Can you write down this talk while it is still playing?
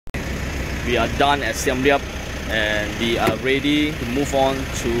we are done at Siem Reap and we are ready to move on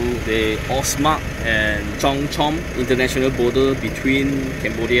to the Osmach and Chongchom international border between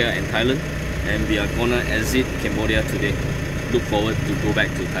Cambodia and Thailand, and we are gonna exit Cambodia today. Look forward to go back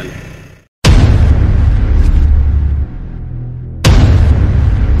to Thailand.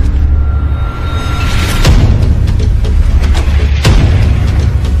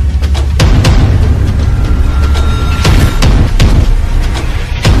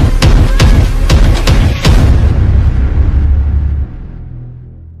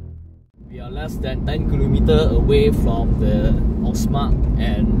 Less than 10 kilometers away from the Osmach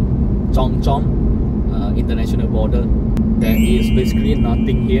and Chongchom international border. There is basically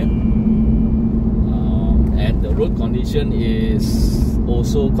nothing here, and the road condition is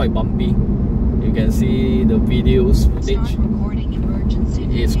also quite bumpy. You can see the videos footage.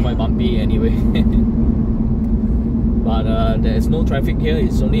 It's quite bumpy anyway. But there is no traffic here.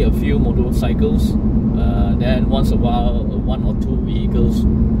 It's only a few motorcycles. Then once a while, one or two vehicles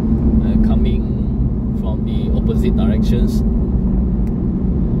coming from the opposite directions.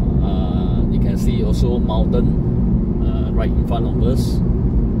 You can see also mountain right in front of us.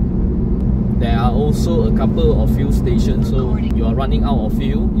 There are also a couple of fuel stations, so if you are running out of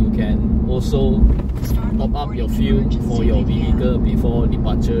fuel, you can also top up your fuel for your vehicle before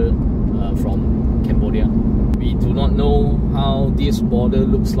departure from Cambodia. We do not know how this border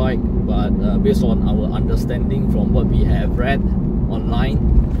looks like, but based on our understanding from what we have read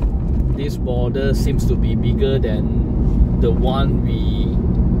online, this border seems to be bigger than the one we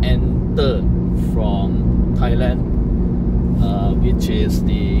entered from Thailand, which is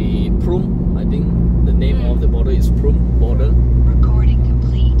the Prum. I think the name of the border is Prum border. Recording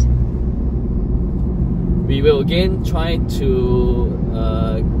complete. We will again try to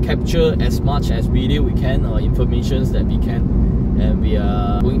capture as much as video we can or informations that we can, and we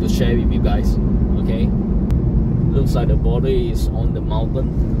are going to share with you guys. Okay, looks like the border is on the mountain.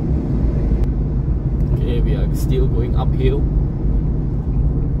 Okay, we are still going uphill,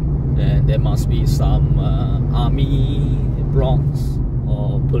 and there must be some army blocks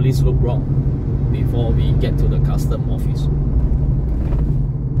or police roadblock before we get to the custom office.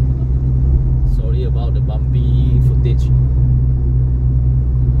 Sorry about the bumpy footage.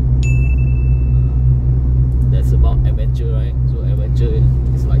 That's about adventure, right? So adventure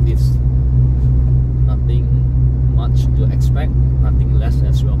is like this. Nothing much to expect, nothing less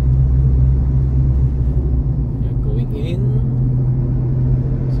as well. Going in,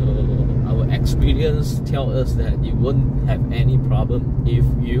 so our experience tells us that you won't have any problem if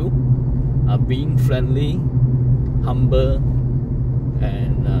you are being friendly, humble,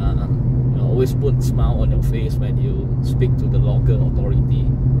 and you always put a smile on your face when you speak to the local authority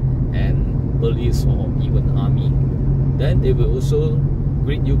and police or even army. Then they will also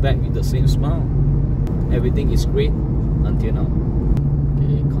greet you back with the same smile. Everything is great until now.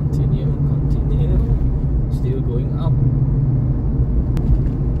 Okay, continue. Still going up.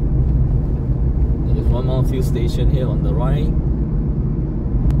 There is one more fuel station here on the right.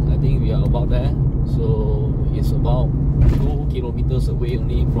 I think we are about there. So it's about 2 kilometers away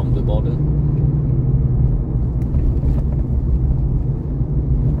only from the border.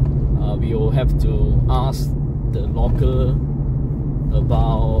 We will have to ask the local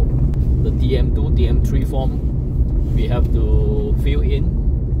about the DM2, DM3 form. We have to fill in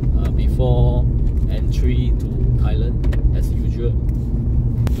before entry to Thailand as usual.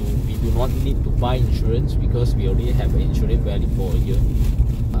 We do not need to buy insurance because we already have an insurance valid for a year.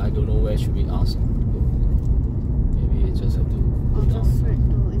 I don't know where should we ask. Maybe we just have to go down.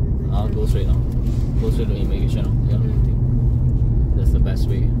 Go straight now. Go straight to immigration. Yeah, I think that's the best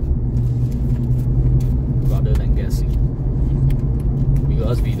way rather than guessing.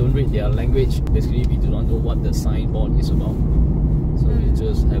 Because we don't read their language, basically we do not know what the signboard is about. So we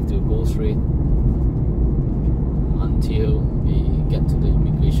just have to go straight until we get to the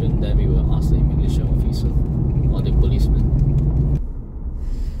immigration. Then we will ask the immigration officer or the policeman.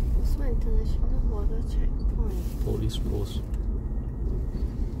 Osmach International Border Checkpoint. Police post.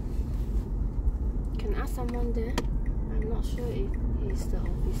 Can ask someone there. I'm not sure if he's the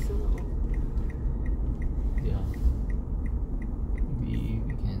officer or... Yeah. Maybe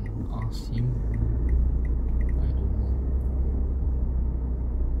we can ask him. I don't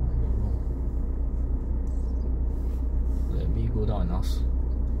know. Let me go down and ask.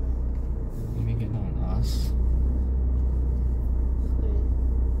 Let me get down and ask.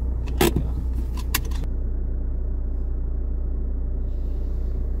 Yeah.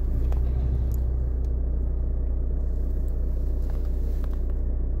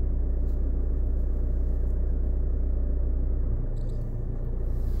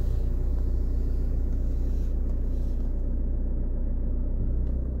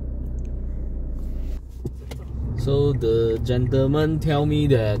 So the gentleman tell me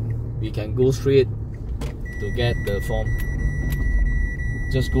that we can go straight to get the form.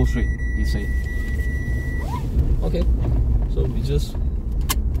 Just go straight, he said. Okay, so we just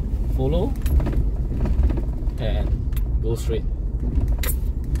follow and go straight.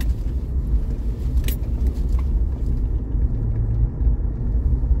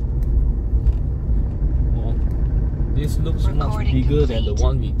 Well, this looks much bigger than the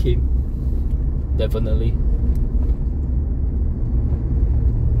one we came. Definitely.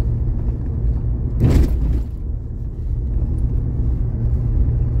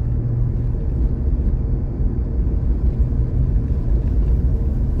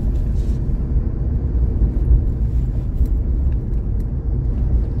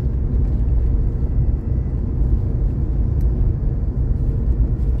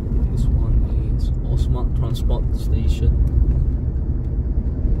 Osmach transport station.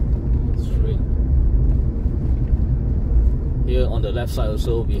 Straight. Here on the left side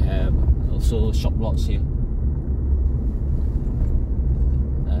also we have also shop lots here.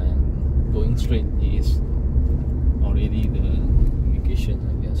 And going straight is already the immigration,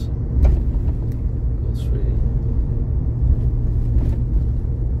 I guess. Go straight.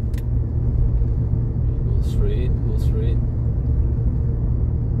 Go straight, go straight.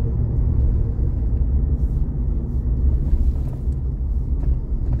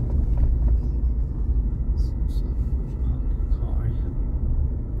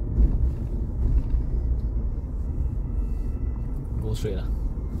 Go straight lah.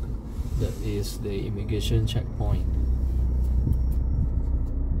 That is the immigration checkpoint.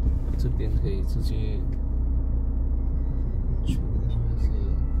 这边可以直接出还是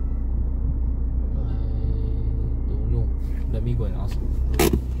I don't know. Let me go and ask.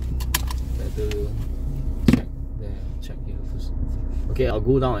 Better check there. Check here first. Okay, I'll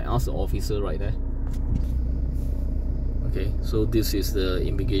go down and ask the officer right there. Okay, so this is the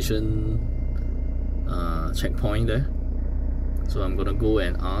immigration checkpoint there. So I'm gonna go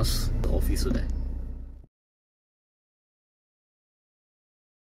and ask the officer there.